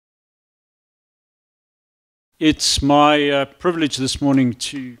It's my privilege this morning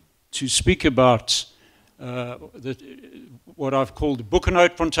to speak about what I've called the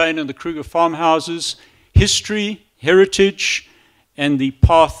Boekenhoutfontein and the Kruger farmhouses, history, heritage, and the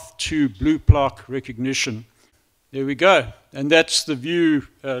path to blue plaque recognition. There we go. And that's the view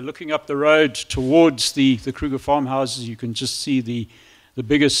looking up the road towards the Kruger farmhouses. You can just see the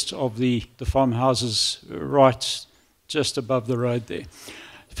biggest of the farmhouses right just above the road there.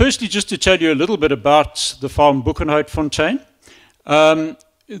 Firstly, just to tell you a little bit about the farm Boekenhoutfontein.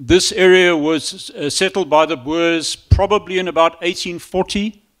 This area was settled by the Boers probably in about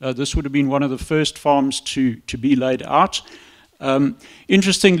 1840. This would have been one of the first farms to be laid out.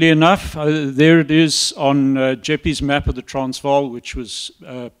 Interestingly enough, there it is on Jeppy's map of the Transvaal, which was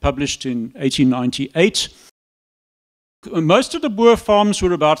published in 1898. Most of the Boer farms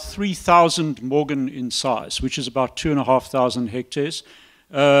were about 3,000 morgen in size, which is about 2,500 hectares.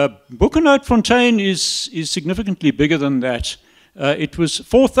 Boekenhoutfontein is significantly bigger than that. It was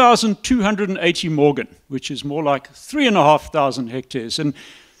 4,280 morgen, which is more like 3,500 hectares. And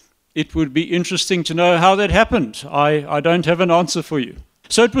it would be interesting to know how that happened. I don't have an answer for you.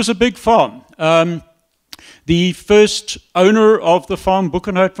 So it was a big farm. The first owner of the farm,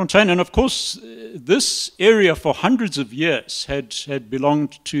 Boekenhoutfontein, and of course, this area for hundreds of years had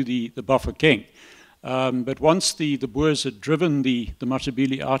belonged to the Bafokeng. But once the Boers had driven the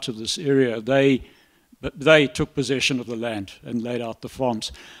Matabele out of this area, they took possession of the land and laid out the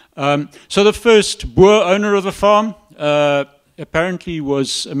farms. So the first Boer owner of the farm apparently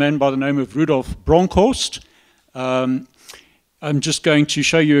was a man by the name of Rudolf Bronkhorst. I'm just going to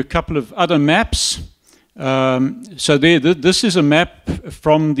show you a couple of other maps. So this is a map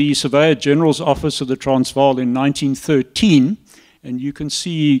from the Surveyor General's Office of the Transvaal in 1913. And you can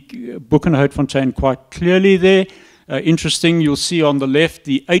see Boekenhoutfontein quite clearly there. Interesting, you'll see on the left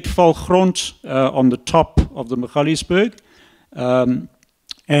the Uitvalgrond on the top of the Magaliesberg.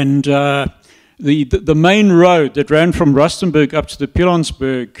 The main road that ran from Rustenburg up to the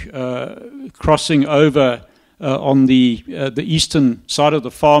Pilansberg, crossing over on the eastern side of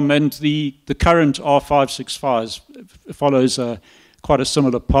the farm, and the current R565 follows quite a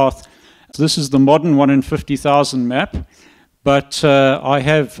similar path. So this is the modern 1 in 50,000 map. But I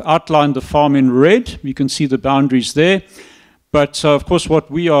have outlined the farm in red. You can see the boundaries there. But of course, what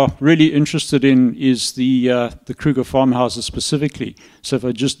we are really interested in is the Kruger farmhouses specifically. So if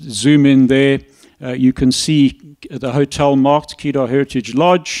I just zoom in there, you can see the hotel marked Kedar Heritage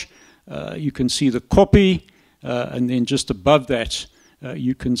Lodge. You can see the kopie, and then just above that,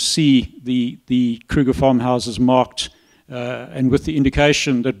 you can see the Kruger farmhouses marked, and with the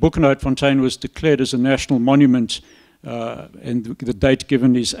indication that Boekenhoutfontein was declared as a national monument. And the date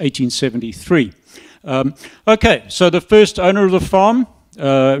given is 1873. Okay, so the first owner of the farm,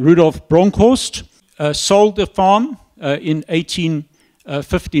 Rudolf Bronkhorst, sold the farm in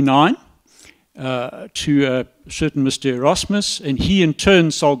 1859 to a certain Mr. Erasmus, and he in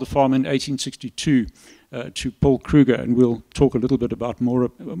turn sold the farm in 1862 to Paul Kruger, and we'll talk a little bit about more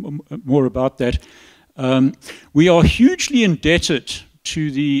about that. We are hugely indebted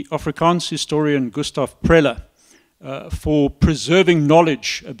to the Afrikaans historian Gustav Preller for preserving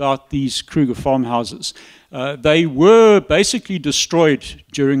knowledge about these Kruger farmhouses. They were basically destroyed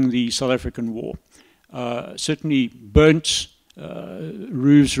during the South African War. Certainly burnt,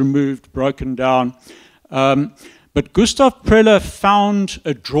 roofs removed, broken down. But Gustav Preller found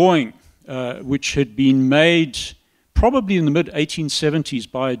a drawing which had been made probably in the mid-1870s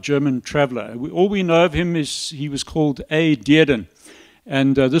by a German traveler. All we know of him is he was called A. Dearden.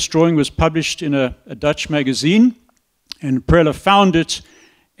 And this drawing was published in a Dutch magazine. And Preller found it,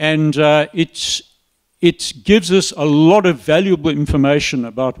 and it gives us a lot of valuable information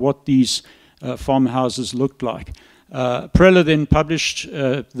about what these farmhouses looked like. Preller then published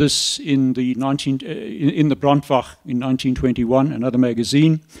this in the Brandwag in 1921, another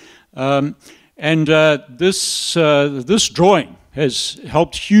magazine, and this drawing has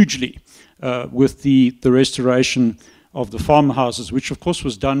helped hugely with the restoration of the farmhouses, which of course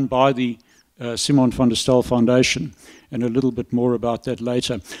was done by the Simon van der Stel Foundation, and a little bit more about that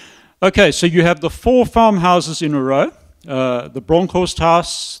later. Okay, so you have the 4 farmhouses in a row, the Bronkhorst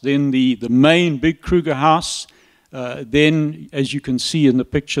house, then the main big Kruger house, then, as you can see in the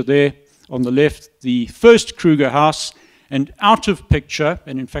picture there on the left, the first Kruger house, and out of picture,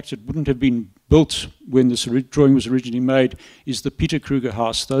 and in fact it wouldn't have been built when this drawing was originally made, is the Peter Kruger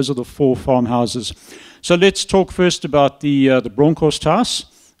house. Those are the 4 farmhouses. So let's talk first about the Bronkhorst house,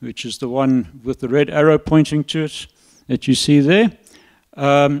 which is the one with the red arrow pointing to it that you see there.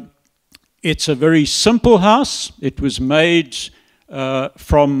 It's a very simple house. It was made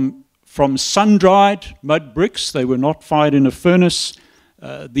from from sun-dried mud bricks. They were not fired in a furnace.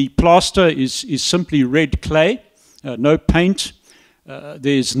 The plaster is simply red clay, no paint.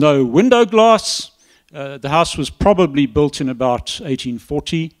 There's no window glass. The house was probably built in about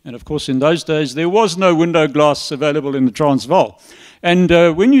 1840, and of course in those days there was no window glass available in the Transvaal. And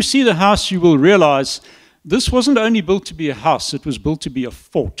when you see the house, you will realize this wasn't only built to be a house, it was built to be a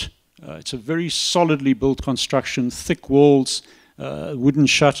fort. It's a very solidly built construction, thick walls, wooden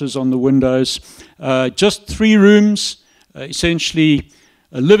shutters on the windows, just 3 rooms, essentially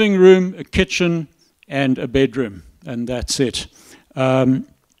a living room, a kitchen, and a bedroom, and that's it.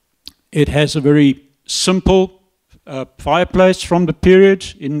 It has a very simple fireplace from the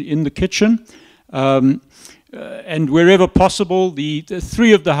period in the kitchen. And wherever possible, the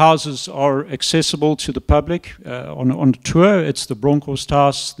 3 of the houses are accessible to the public on tour. It's the Bronkhorst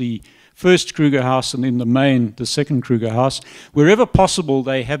House, the first Kruger House, and in the main, the second Kruger House. Wherever possible,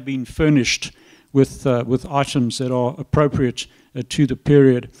 they have been furnished with items that are appropriate to the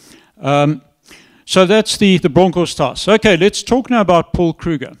period. So that's the Bronkhorst House. Okay, let's talk now about Paul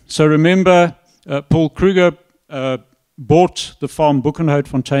Kruger. So remember, Paul Kruger bought the farm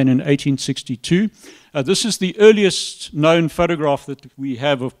Boekenhoutfontein in 1862. This is the earliest known photograph that we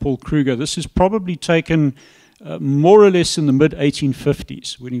have of Paul Kruger. This is probably taken more or less in the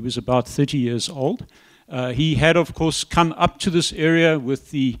mid-1850s, when he was about 30 years old. He had, of course, come up to this area with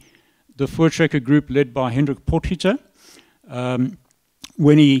the Voortrekker group led by Hendrik Potgieter.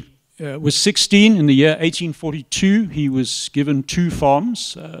 When he was 16, in the year 1842, he was given 2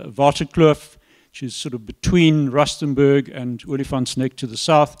 farms, Wederpohl, which is sort of between Rustenburg and Olifantsnek to the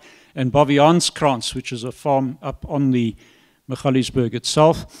south, and Baviaanskrans, which is a farm up on the Magaliesberg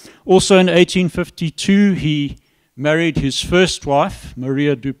itself. Also in 1852, he married his first wife,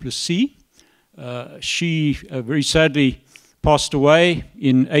 Maria du Plessis. She very sadly passed away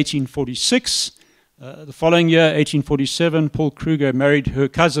in 1846. The following year, 1847, Paul Kruger married her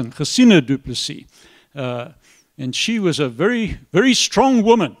cousin, Gesine du Plessis. And she was a very, very strong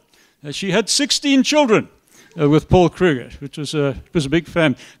woman. She had 16 children with Paul Kruger, which was a big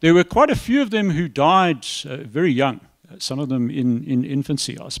family. There were quite a few of them who died very young, some of them in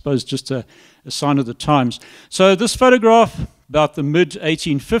infancy, I suppose just a sign of the times. So this photograph, about the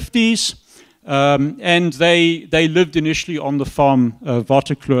mid-1850s, and they lived initially on the farm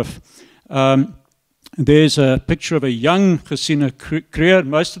Wederpohl. There's a picture of a young Gesine Kruger.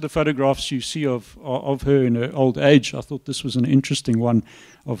 Most of the photographs you see of her in her old age, I thought this was an interesting one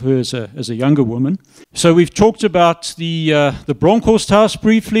of her as a younger woman. So we've talked about the Bronkhorst House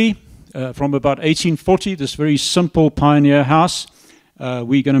briefly, from about 1840, this very simple pioneer house.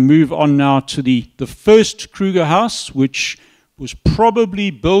 We're going to move on now to the first Kruger house, which was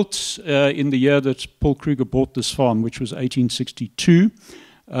probably built in the year that Paul Kruger bought this farm, which was 1862.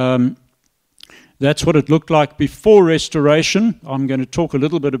 That's what it looked like before restoration. I'm going to talk a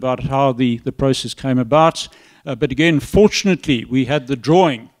little bit about how the process came about. But again, fortunately, we had the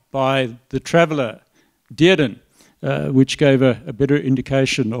drawing by the traveller, Dearden, which gave a better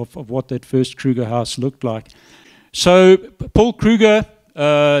indication of what that first Kruger house looked like. So Paul Kruger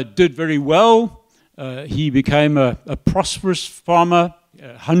did very well. He became a prosperous farmer,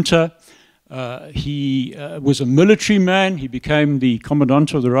 hunter. He was a military man. He became the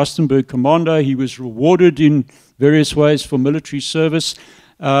commandant of the Rustenburg Commando. He was rewarded in various ways for military service.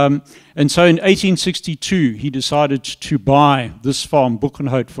 And so in 1862, he decided to buy this farm,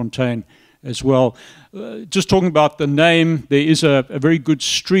 Boekenhoutfontein, as well. Just talking about the name, there is a very good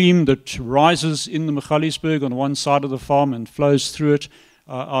stream that rises in the Magaliesberg on one side of the farm and flows through it.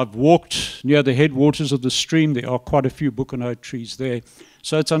 I've walked near the headwaters of the stream. There are quite a few Boekenhout trees there.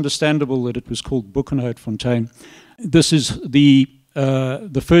 So it's understandable that it was called Boekenhoutfontein. This is the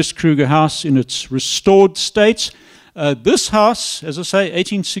first Kruger house in its restored state. This house, as I say,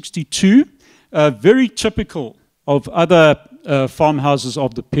 1862, very typical of other farmhouses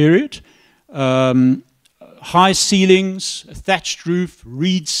of the period. High ceilings, a thatched roof,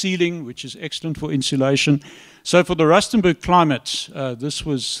 reed ceiling, which is excellent for insulation. So for the Rustenburg climate, this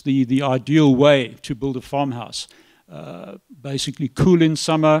was the ideal way to build a farmhouse. Basically cool in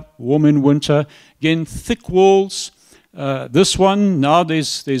summer, warm in winter. Again, thick walls. This one, now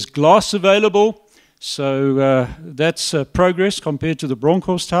there's glass available. So that's progress compared to the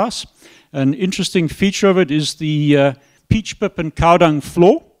Bronkhorst house. An interesting feature of it is the peach pip and cowdung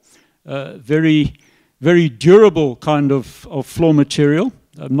floor. Very, very durable kind of floor material.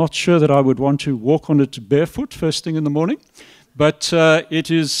 I'm not sure that I would want to walk on it barefoot first thing in the morning, but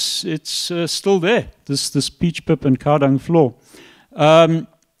it's still there, this peach pip and cowdung floor.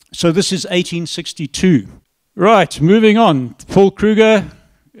 So this is 1862. Right, moving on. Paul Kruger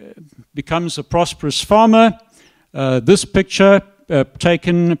becomes a prosperous farmer. This picture,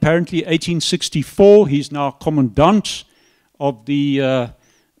 taken apparently 1864, he's now commandant of the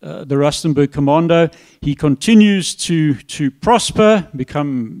Rustenburg Commando. He continues to prosper,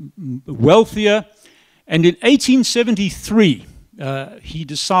 become wealthier, and in 1873 he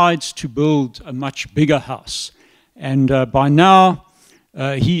decides to build a much bigger house. And by now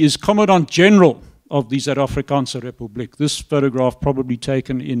he is Commandant General of the Zuid-Afrikaanse Republiek. This photograph probably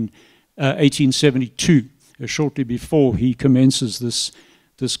taken in 1872, shortly before he commences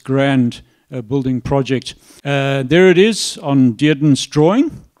this grand building project. There it is on Dearden's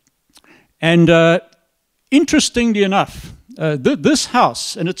drawing. And interestingly enough, this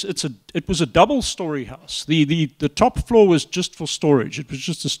house, and it was a double-story house. The top floor was just for storage. It was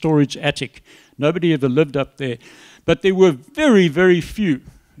just a storage attic. Nobody ever lived up there. But there were very, very few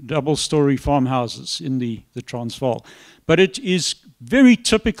double-story farmhouses in the Transvaal. But it is very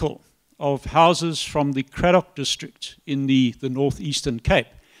typical of houses from the Cradock district in the northeastern Cape.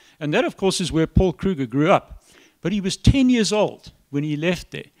 And that, of course, is where Paul Kruger grew up. But he was 10 years old when he left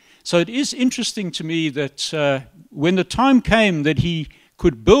there. So it is interesting to me that when the time came that he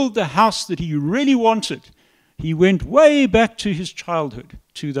could build the house that he really wanted, he went way back to his childhood,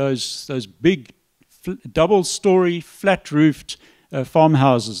 to those big double-story, flat-roofed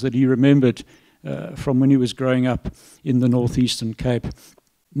farmhouses that he remembered from when he was growing up in the northeastern Cape.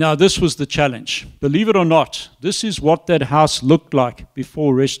 Now, this was the challenge. Believe it or not, this is what that house looked like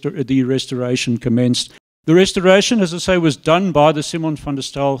before the restoration commenced. The restoration, as I say, was done by the Simon van der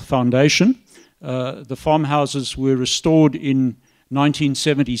Stel Foundation. The farmhouses were restored in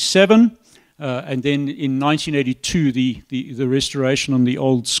 1977, and then in 1982, the restoration on the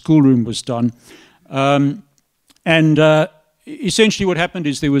old schoolroom was done. Essentially what happened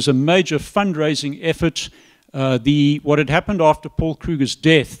is there was a major fundraising effort. What had happened after Paul Kruger's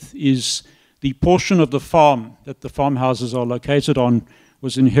death is the portion of the farm that the farmhouses are located on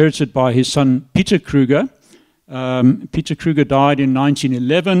was inherited by his son Peter Kruger. Peter Kruger died in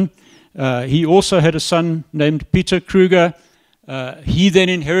 1911. He also had a son named Peter Kruger. He then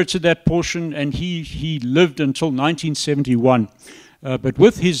inherited that portion, and he lived until 1971. But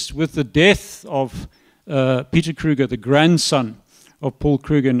with the death of Peter Kruger, the grandson of Paul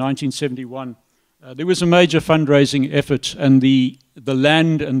Kruger, in 1971, there was a major fundraising effort, and the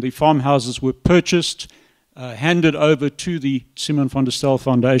land and the farmhouses were purchased, handed over to the Simon van der Stel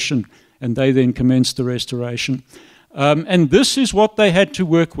Foundation, and they then commenced the restoration. And this is what they had to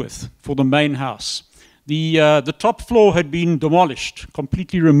work with for the main house. The top floor had been demolished,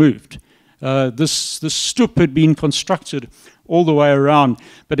 completely removed. This stoep had been constructed all the way around.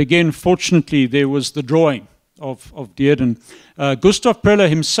 But again, fortunately, there was the drawing of Dearden. Gustav Preller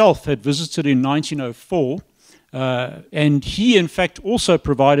himself had visited in 1904, and he, in fact, also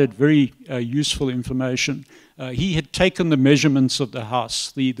provided very useful information. He had taken the measurements of the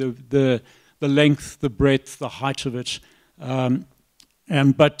house, the length, the breadth, the height of it.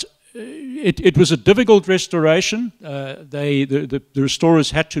 But it was a difficult restoration. The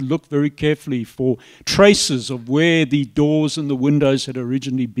restorers had to look very carefully for traces of where the doors and the windows had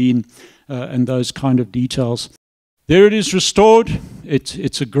originally been, and those kind of details. There it is restored.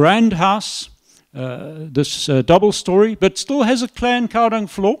 It's a grand house, this double story, but still has a clan Koudang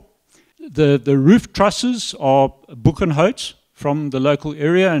floor. The roof trusses are Boekenhout from the local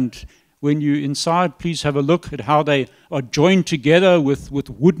area, and when you're inside, please have a look at how they are joined together with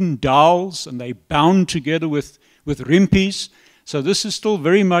wooden dowels, and they bound together with rimpies. So this is still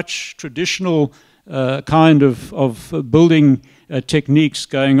very much traditional kind of building techniques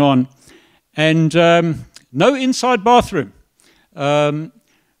going on. And no inside bathroom. I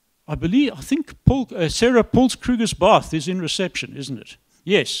think Sarah Paul Kruger's bath is in reception, isn't it?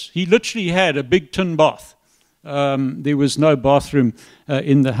 Yes, he literally had a big tin bath. There was no bathroom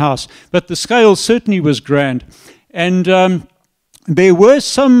in the house. But the scale certainly was grand. And there were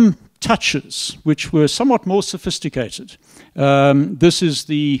some touches which were somewhat more sophisticated. This is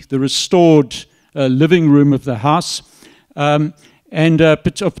the restored living room of the house. And of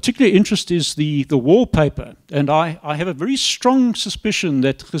particular interest is the wallpaper. And I have a very strong suspicion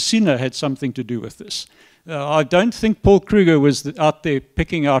that Gesina had something to do with this. I don't think Paul Kruger was out there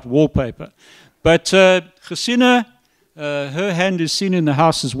picking out wallpaper. But Gesina, her hand is seen in the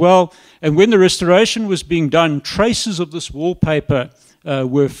house as well. And when the restoration was being done, traces of this wallpaper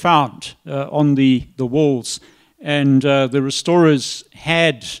were found on the walls. And the restorers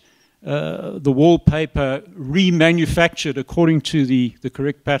had the wallpaper remanufactured according to the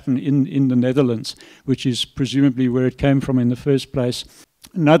correct pattern in the Netherlands, which is presumably where it came from in the first place.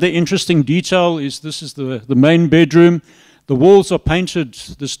 Another interesting detail is this is the main bedroom. The walls are painted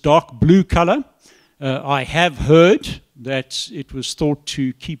this dark blue color. I have heard that it was thought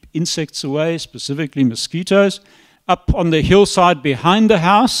to keep insects away, specifically mosquitoes. Up on the hillside behind the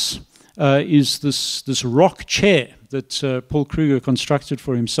house is this rock chair that Paul Kruger constructed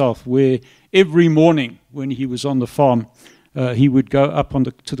for himself, where every morning when he was on the farm, he would go up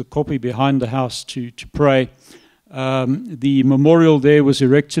to the kopje behind the house to pray. The memorial there was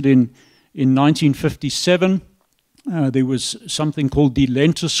erected in 1957. There was something called the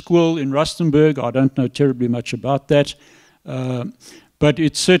Lenterschool in Rustenburg. I don't know terribly much about that. But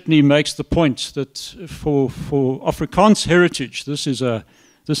it certainly makes the point that for Afrikaans heritage, this is a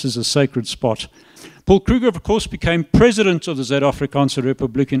sacred spot. Paul Kruger, of course, became president of the Zuid-Afrikaanse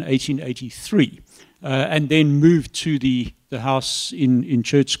Republiek in 1883, and then moved to the house in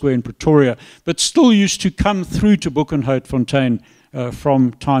Church Square in Pretoria, but still used to come through to Boekenhoutfontein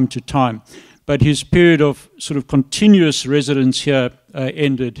from time to time. But his period of sort of continuous residence here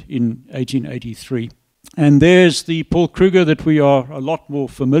ended in 1883. And there's the Paul Kruger that we are a lot more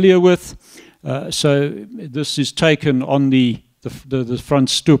familiar with. So this is taken on the front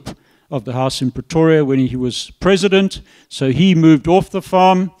stoep of the house in Pretoria when he was president. So he moved off the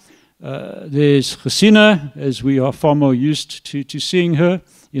farm. There's Gesina, as we are far more used to seeing her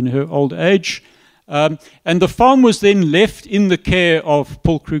in her old age. And the farm was then left in the care of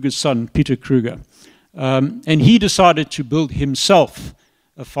Paul Kruger's son, Peter Kruger. And he decided to build himself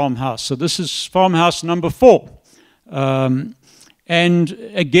a farmhouse. So this is farmhouse number 4. And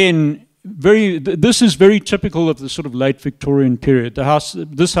again, this is very typical of the sort of late Victorian period.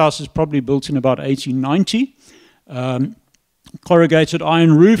 This house is probably built in about 1890. Corrugated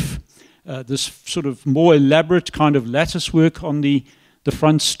iron roof, this sort of more elaborate kind of lattice work on the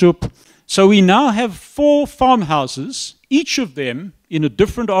front stoop. So we now have 4 farmhouses, each of them in a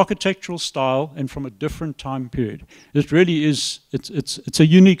different architectural style and from a different time period. It really is, it's a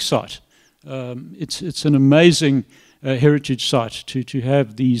unique site. It's an amazing heritage site to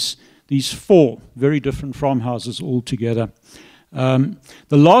have these 4 very different farmhouses all together. The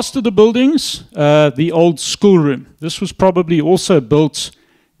last of the buildings, the old schoolroom. This was probably also built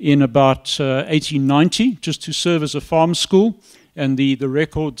in about 1890, just to serve as a farm school. And the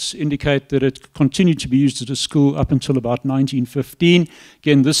records indicate that it continued to be used as a school up until about 1915.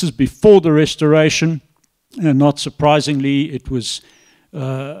 Again, this is before the restoration. And not surprisingly, it was,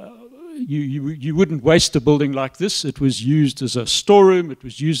 you wouldn't waste a building like this. It was used as a storeroom. It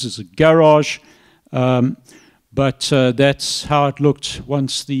was used as a garage. But that's how it looked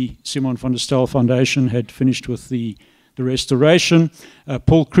once the Simon van der Stel Foundation had finished with the restoration.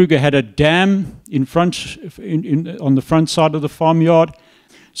 Paul Kruger had a dam in front, on the front side of the farmyard.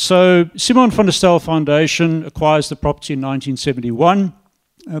 So Simon van der Stel Foundation acquires the property in 1971.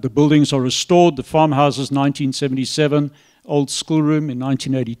 The buildings are restored. The farmhouses 1977, old schoolroom in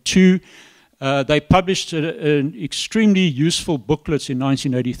 1982. They published an extremely useful booklet in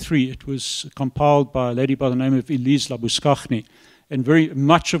 1983. It was compiled by a lady by the name of Elise Labuschagne. And very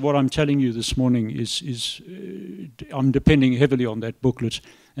much of what I'm telling you this morning I'm depending heavily on that booklet,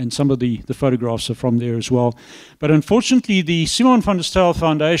 and some of the photographs are from there as well. But unfortunately, the Simon van der Stel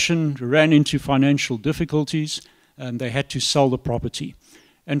Foundation ran into financial difficulties, and they had to sell the property.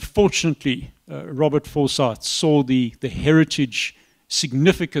 And fortunately, Robert Forsyth saw the heritage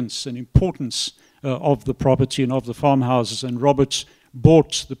significance and importance of the property and of the farmhouses, and Robert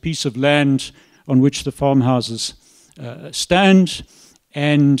bought the piece of land on which the farmhouses stand,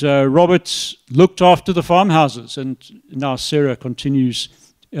 and Robert looked after the farmhouses, and now Sarah continues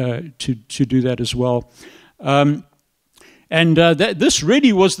to do that as well. This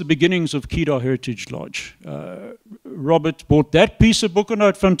really was the beginnings of Kedar Heritage Lodge. Robert bought that piece of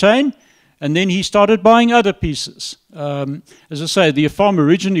Boekenhoutfontein, and then he started buying other pieces. As I say, the farm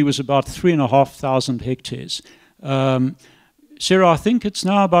originally was about 3,500 hectares. Sarah, I think it's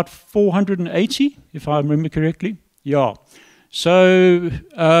now about 480, if I remember correctly. Yeah. So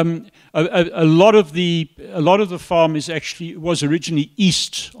a lot of the farm was originally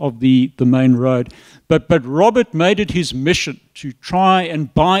east of the main road, but Robert made it his mission to try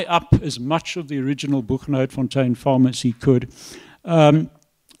and buy up as much of the original Boekenhoutfontein farm as he could. And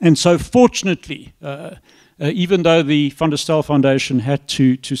so fortunately, even though the Van der Stel Foundation had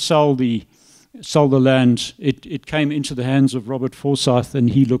to sell the land, it came into the hands of Robert Forsyth, and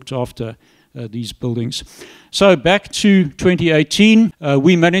he looked after these buildings. So back to 2018,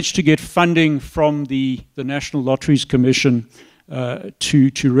 we managed to get funding from the National Lotteries Commission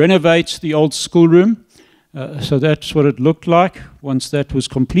to renovate the old schoolroom. So that's what it looked like once that was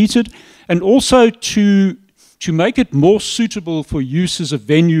completed, and also to make it more suitable for use as a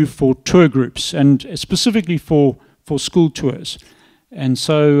venue for tour groups, and specifically for for school tours. And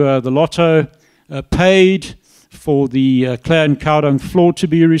so the Lotto paid for the clay and cow dung floor to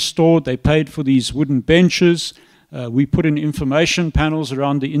be restored. They paid for these wooden benches. We put in information panels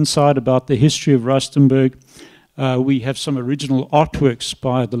around the inside about the history of Rustenburg. We have some original artworks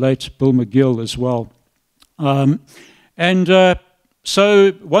by the late Bill McGill as well.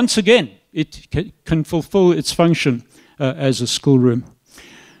 So once again, it can fulfill its function as a schoolroom.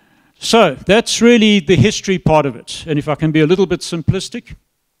 So that's really the history part of it. And if I can be a little bit simplistic,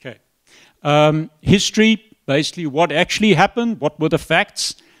 okay. History, basically what actually happened, what were the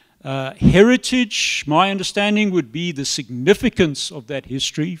facts. Heritage, my understanding, would be the significance of that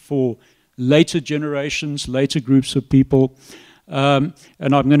history for later generations, later groups of people. And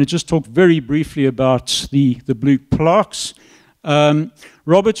I'm going to just talk very briefly about the blue plaques.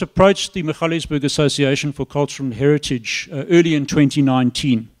 Robert approached the Michalisburg Association for Cultural and Heritage early in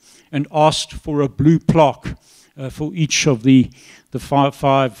 2019 and asked for a blue plaque for each of the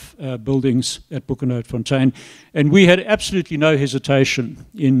five buildings at Boekenhoutfontein. And we had absolutely no hesitation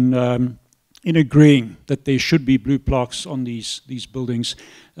in agreeing that there should be blue plaques on these buildings.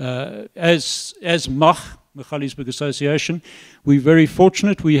 As Michalisburg Association, we're very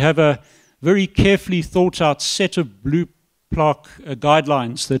fortunate. We have a very carefully thought out set of blue plaque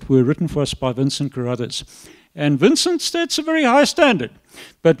guidelines that were written for us by Vincent Carruthers. And Vincent sets a very high standard,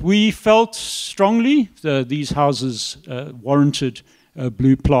 but we felt strongly these houses warranted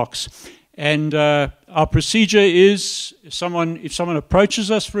blue plaques. And our procedure is, if someone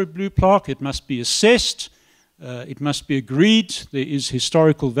approaches us for a blue plaque, it must be assessed, it must be agreed, there is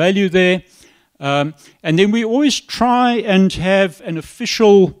historical value there. And then we always try and have an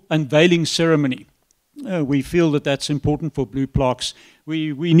official unveiling ceremony. We feel that that's important for blue plaques.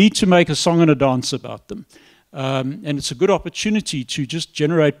 We need to make a song and a dance about them. And it's a good opportunity to just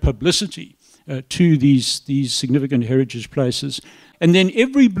generate publicity to these significant heritage places. And then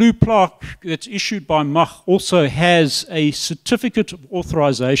every blue plaque that's issued by Mach also has a certificate of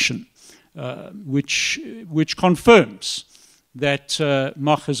authorization, which confirms that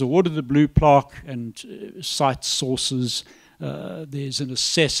Mach has awarded the blue plaque and cites sources. There's an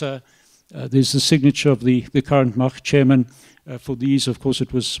assessor. There's the signature of the current Mach chairman. For these, of course,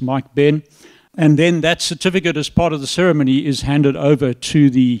 it was Mike Ben. And then that certificate, as part of the ceremony, is handed over to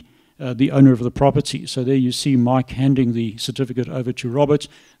the owner of the property. So there you see Mike handing the certificate over to Robert.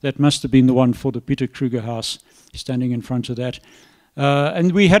 That must have been the one for the Peter Kruger house, standing in front of that.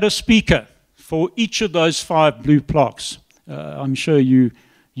 And we had a speaker for each of those 5 blue plaques. I'm sure you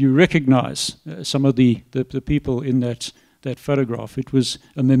recognize some of the people in that photograph. It was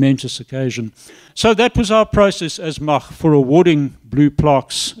a momentous occasion. So that was our process as Mach for awarding blue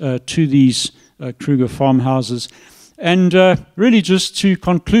plaques to these Kruger farmhouses. And really just to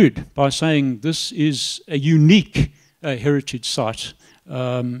conclude by saying this is a unique heritage site.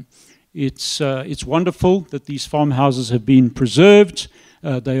 It's wonderful that these farmhouses have been preserved.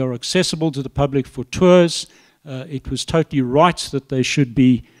 They are accessible to the public for tours. It was totally right that they should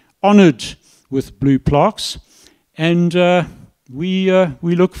be honored with blue plaques. And we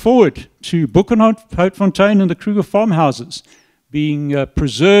look forward to Boekenhoutfontein and the Kruger farmhouses being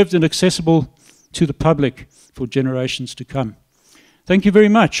preserved and accessible to the public for generations to come. Thank you very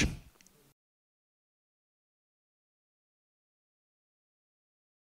much.